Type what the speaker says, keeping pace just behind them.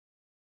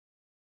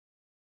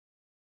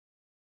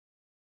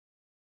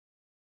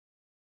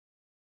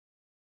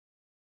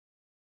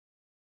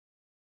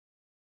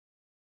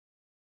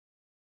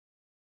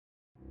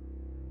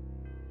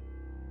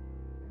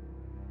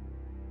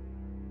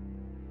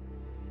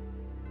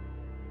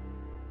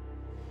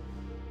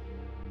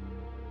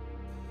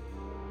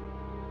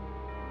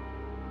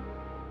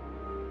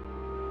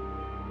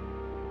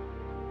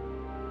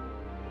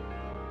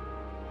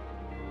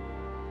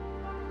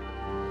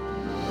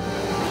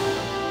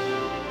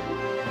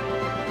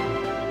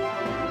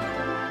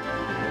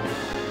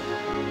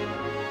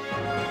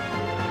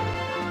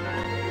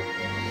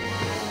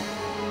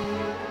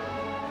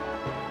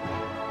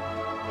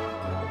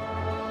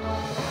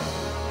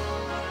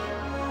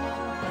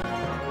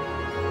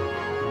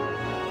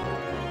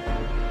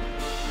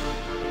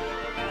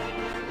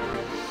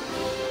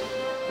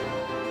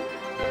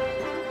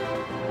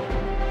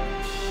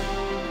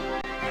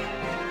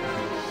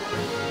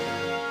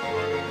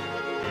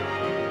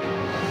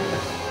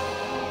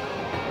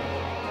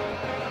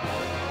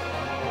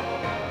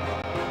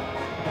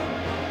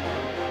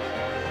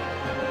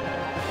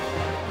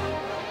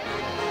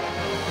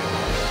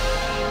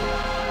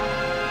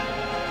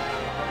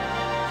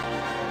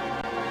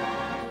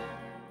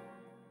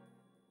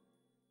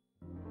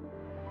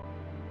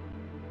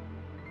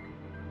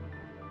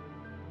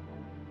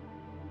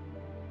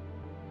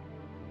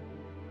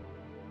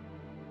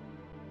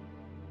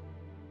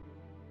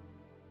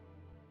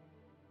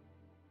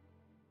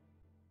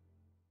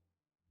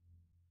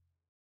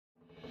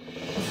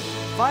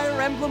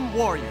Fire Emblem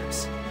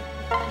Warriors.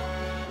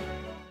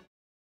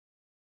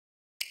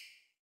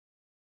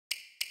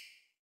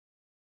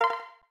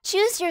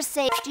 Choose your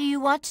save. Do you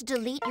want to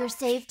delete your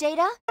save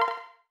data?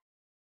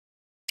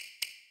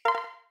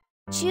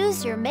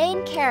 Choose your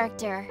main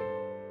character.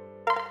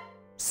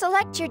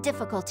 Select your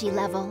difficulty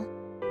level.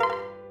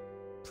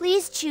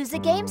 Please choose a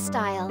game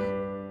style.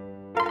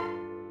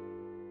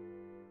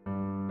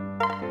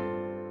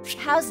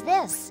 How's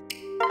this?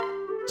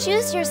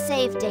 Choose your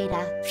save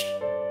data.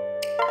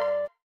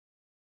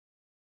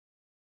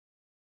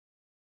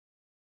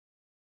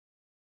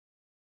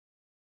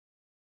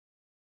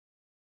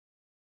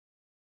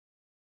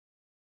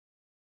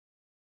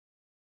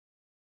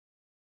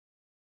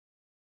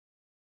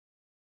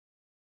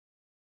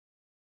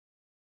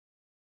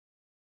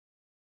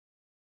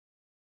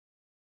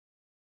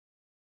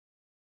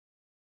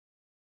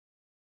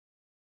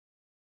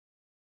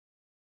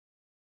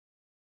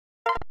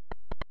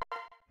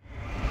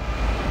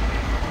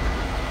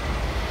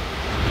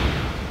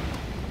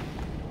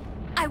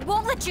 I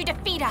won't let you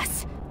defeat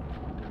us!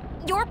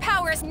 Your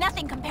power is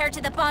nothing compared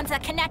to the bonds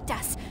that connect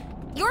us.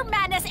 Your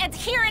madness ends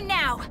here and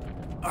now!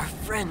 Our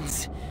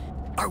friends,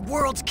 our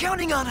world's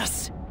counting on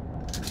us!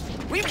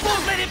 We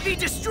won't let it be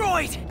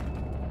destroyed!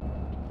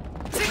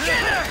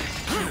 Together!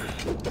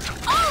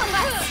 All of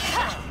us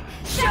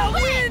shall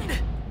win!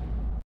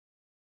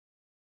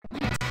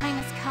 My time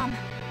has come.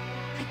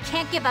 I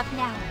can't give up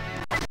now.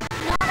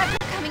 Not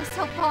after coming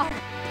so far.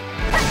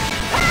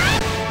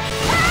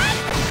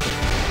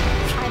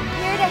 I'm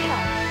here to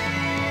help.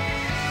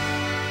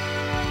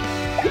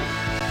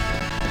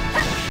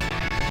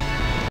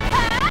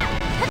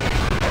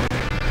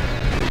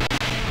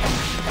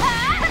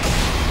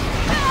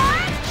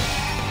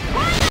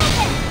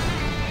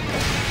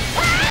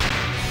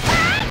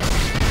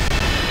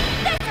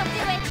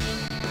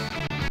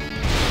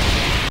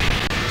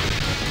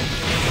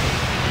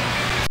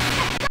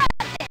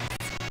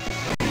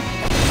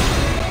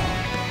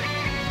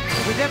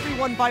 With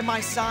everyone by my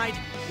side,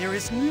 there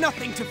is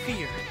nothing to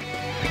fear.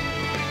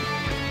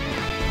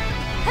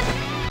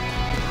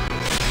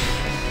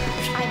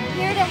 I'm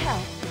here to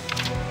help.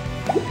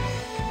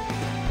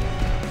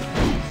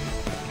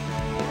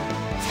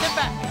 Step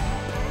back!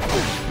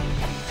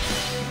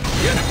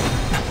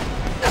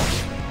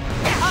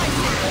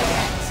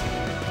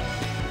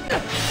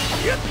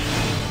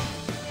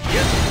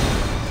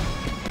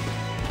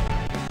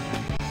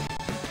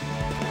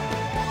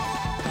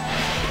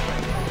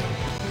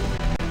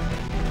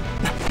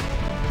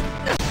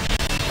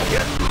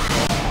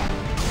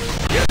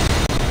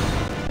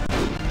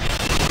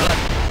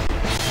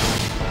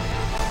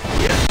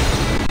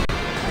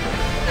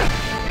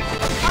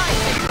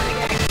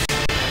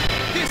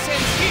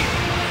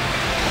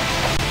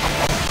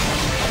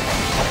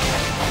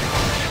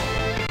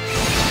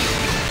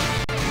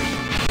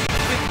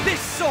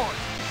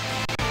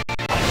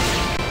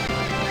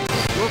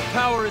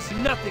 Power is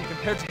nothing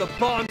compared to the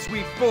bonds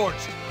we've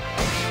forged.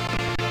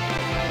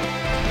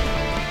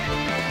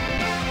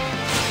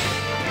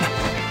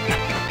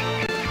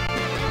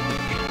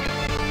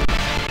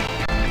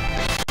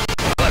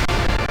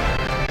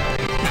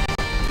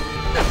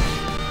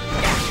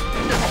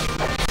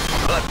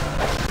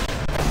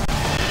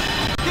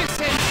 This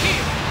ends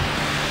here.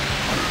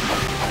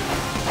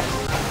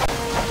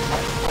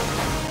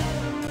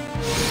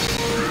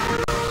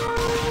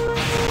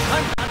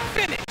 I'm not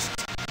finished.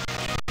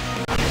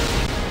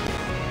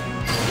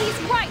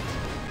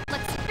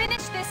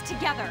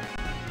 Together.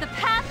 The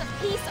path of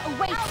peace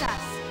awaits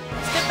us.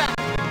 Step back.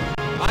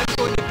 I'm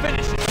going to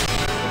finish it.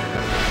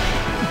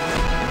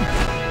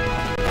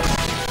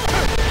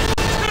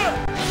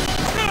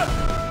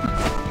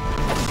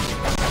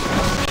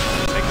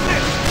 Like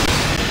this.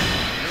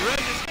 Your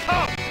end has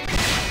come.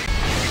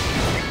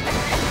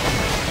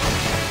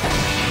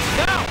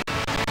 Now.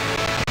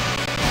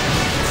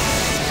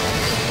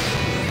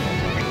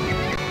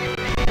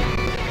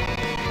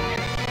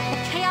 The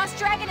Chaos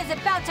Dragon is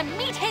about to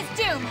meet his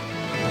doom.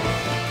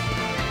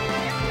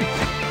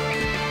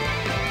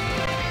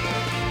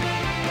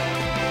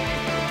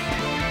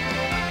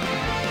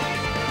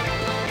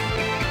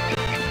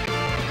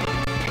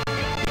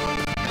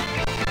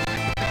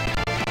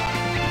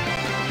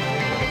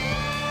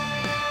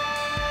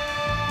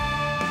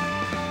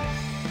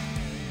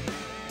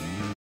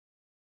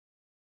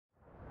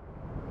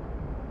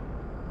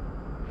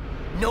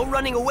 No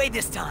running away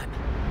this time.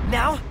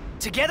 Now,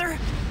 together,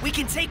 we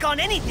can take on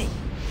anything.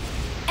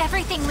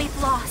 Everything we've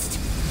lost.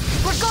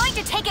 We're going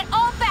to take it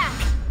all back!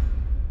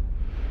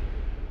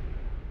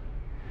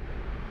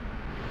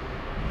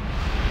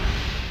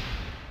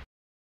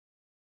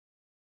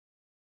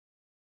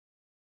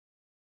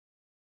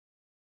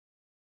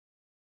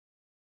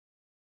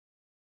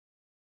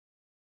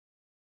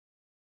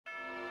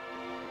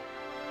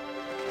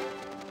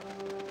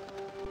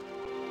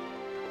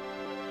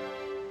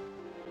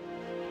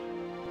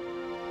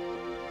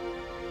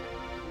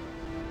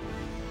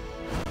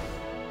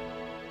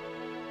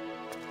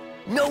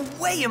 No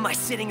way am I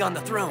sitting on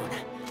the throne.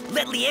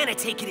 Let Leanna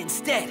take it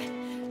instead.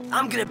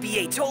 I'm gonna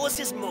be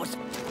Aetolus's most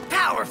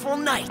powerful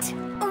knight.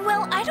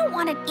 Well, I don't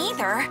want it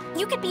either.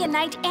 You could be a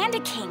knight and a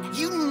king.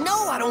 You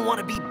know I don't want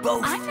to be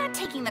both. I'm not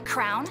taking the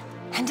crown.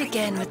 And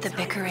again with the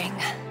bickering.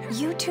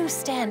 You two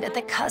stand at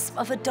the cusp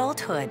of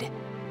adulthood.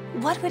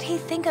 What would he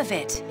think of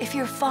it if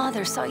your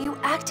father saw you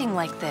acting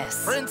like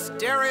this? Prince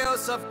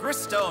Darius of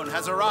Gristone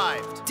has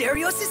arrived.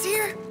 Darius is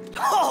here?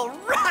 All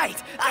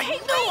right! I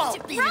know I'll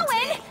beat him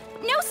today.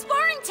 Rowan! No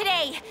sparring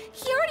today!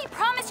 He already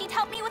promised he'd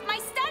help me with my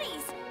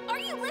studies. Are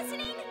you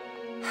listening?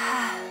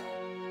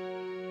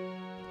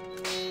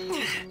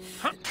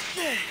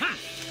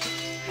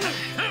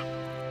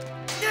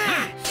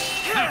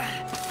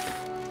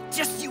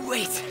 Just you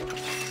wait.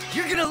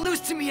 You're gonna lose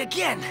to me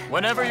again.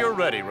 Whenever you're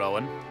ready,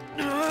 Rowan.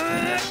 You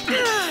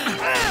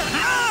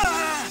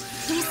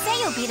say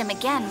you'll beat him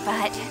again,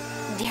 but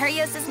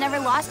Darius has never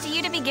lost to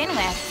you to begin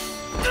with.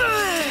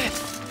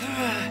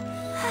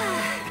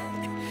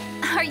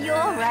 Are you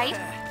all right?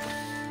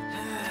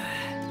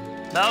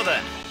 Now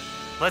then,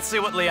 let's see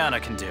what Liana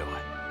can do.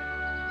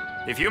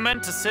 If you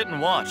meant to sit and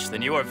watch,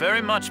 then you are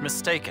very much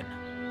mistaken.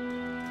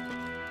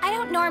 I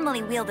don't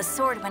normally wield a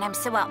sword when I'm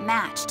so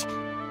outmatched.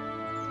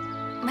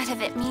 But if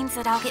it means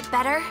that I'll get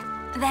better,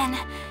 then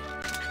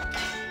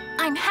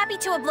I'm happy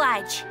to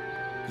oblige.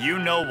 You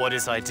know what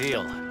is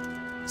ideal.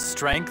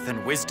 Strength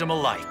and wisdom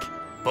alike,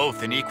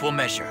 both in equal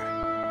measure.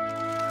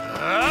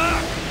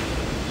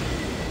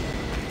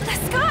 The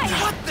sky!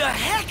 What the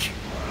heck?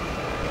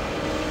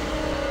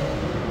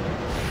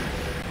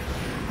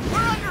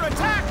 We're under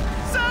attack!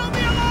 Sound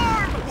the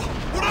alarm!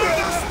 What are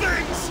those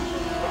things?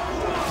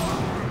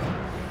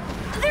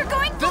 They're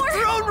going The for...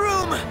 throne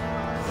room!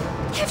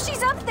 If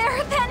she's up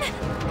there, then...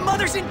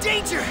 Mother's in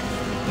danger!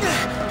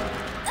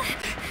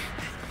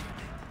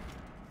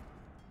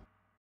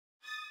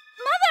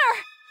 Mother!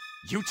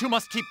 You two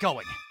must keep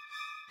going.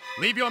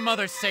 Leave your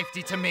mother's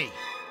safety to me.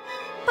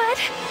 But...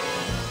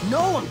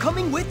 No, I'm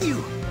coming with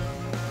you.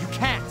 You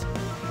can't.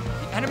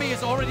 The enemy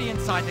is already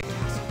inside the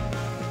castle.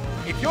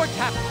 If you're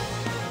captured...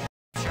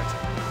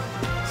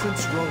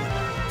 Prince Rowan,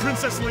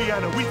 Princess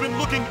Liana, we've been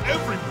looking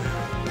everywhere.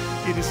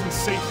 It isn't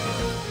safe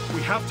here.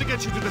 We have to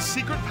get you to the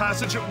secret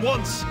passage at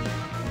once.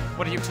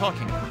 What are you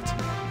talking about?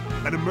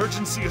 An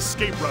emergency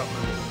escape route.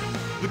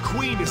 The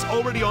Queen is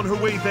already on her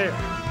way there.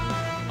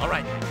 All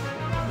right,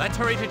 let's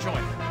hurry to join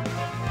her.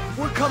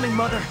 We're coming,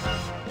 Mother.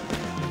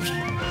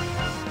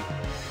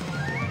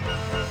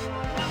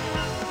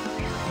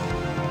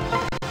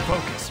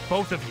 Focus,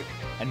 both of you,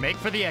 and make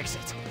for the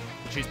exit.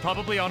 She's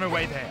probably on her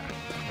way there.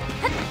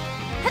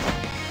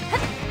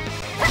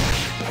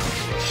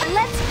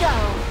 Let's go.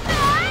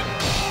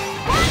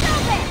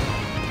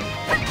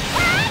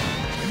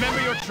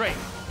 Remember your training.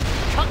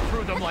 Cut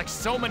through them like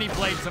so many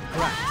blades of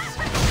grass.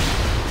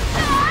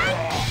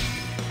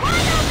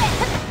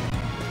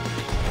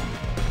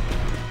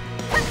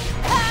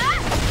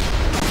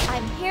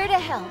 I'm here to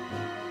help.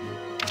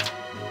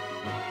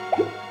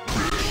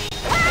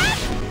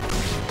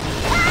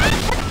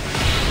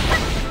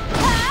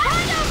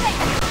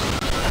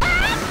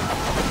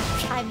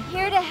 I'm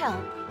here to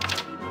help.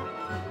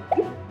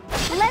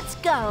 Let's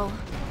go.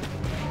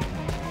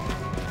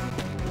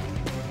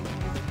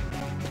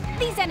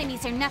 These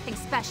enemies are nothing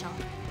special.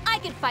 I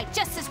could fight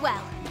just as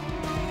well.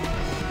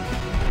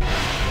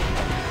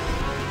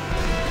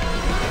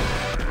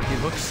 He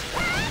looks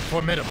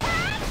formidable.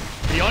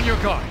 Be on your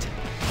guard.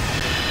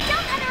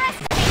 Don't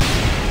underestimate!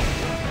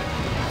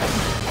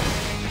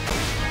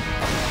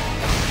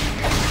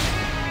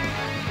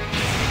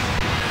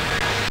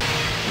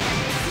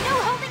 No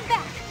holding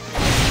back!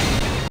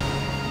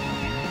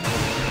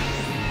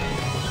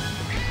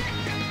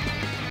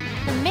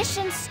 The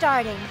mission's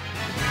starting.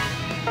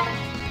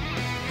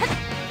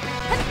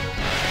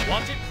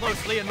 Watch it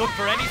closely and look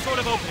for any sort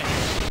of opening.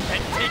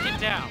 Then take it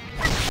down.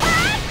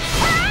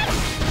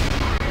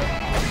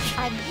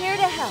 I'm here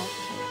to help.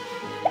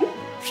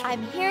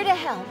 I'm here to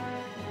help.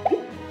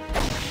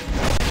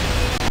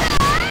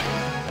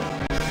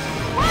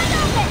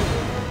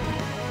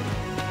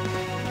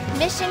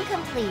 Mission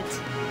complete.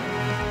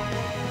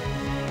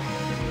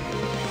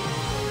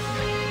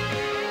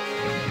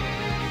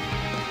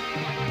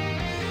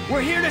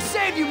 We're here to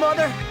save you,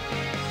 Mother!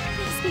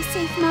 Please be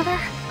safe, Mother.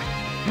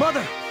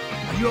 Mother,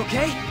 are you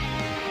okay?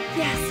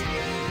 Yes,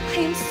 I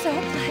am so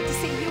glad to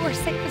see you are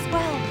safe as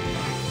well.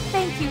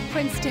 Thank you,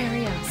 Prince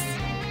Darius.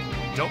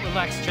 Don't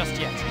relax just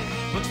yet.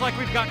 Looks like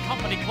we've got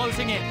company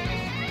closing in.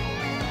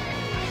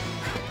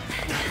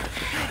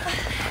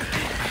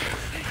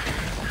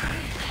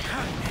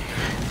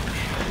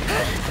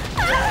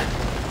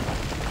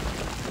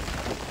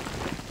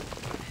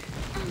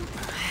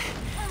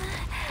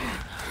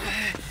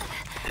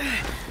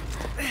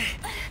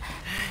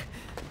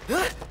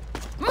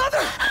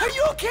 Mother, are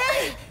you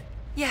okay?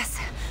 Yes,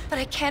 but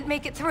I can't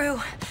make it through.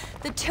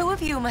 The two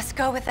of you must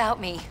go without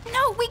me.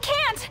 No, we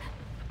can't!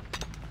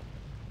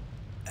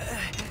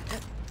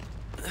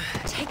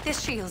 Take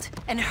this shield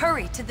and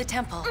hurry to the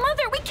temple.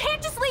 Mother, we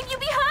can't just leave you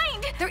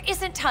behind! There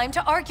isn't time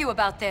to argue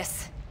about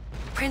this.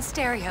 Prince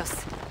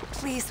Darius,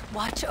 please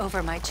watch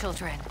over my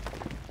children.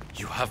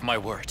 You have my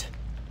word.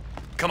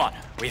 Come on,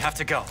 we have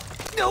to go.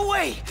 No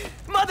way!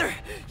 Mother,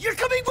 you're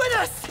coming with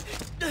us!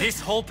 This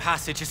whole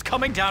passage is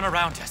coming down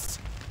around us.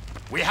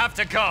 We have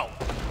to go!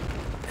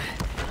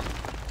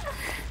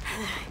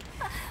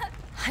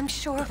 I'm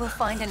sure we'll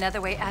find another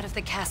way out of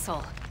the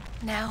castle.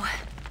 Now,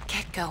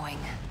 get going.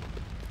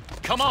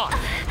 Come on!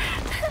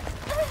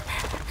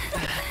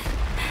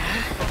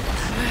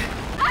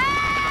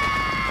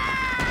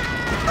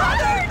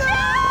 Mother, no!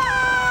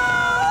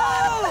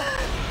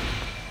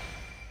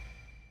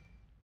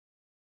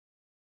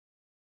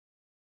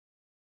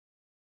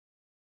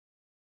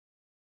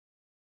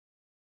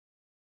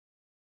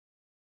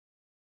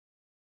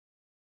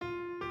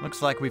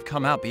 Looks like we've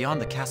come out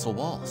beyond the castle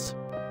walls.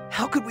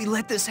 How could we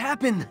let this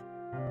happen?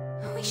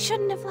 We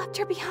shouldn't have left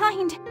her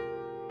behind.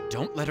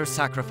 Don't let her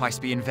sacrifice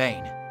be in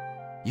vain.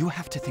 You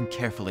have to think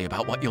carefully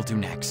about what you'll do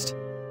next.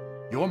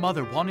 Your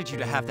mother wanted you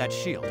to have that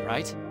shield,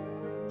 right?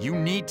 You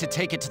need to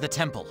take it to the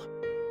temple.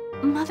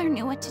 Mother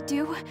knew what to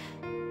do.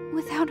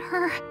 Without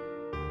her...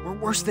 We're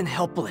worse than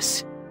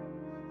helpless.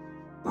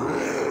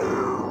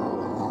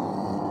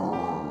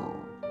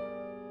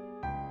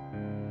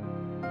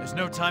 There's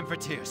no time for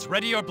tears.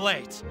 Ready your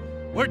blades.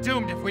 We're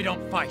doomed if we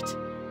don't fight.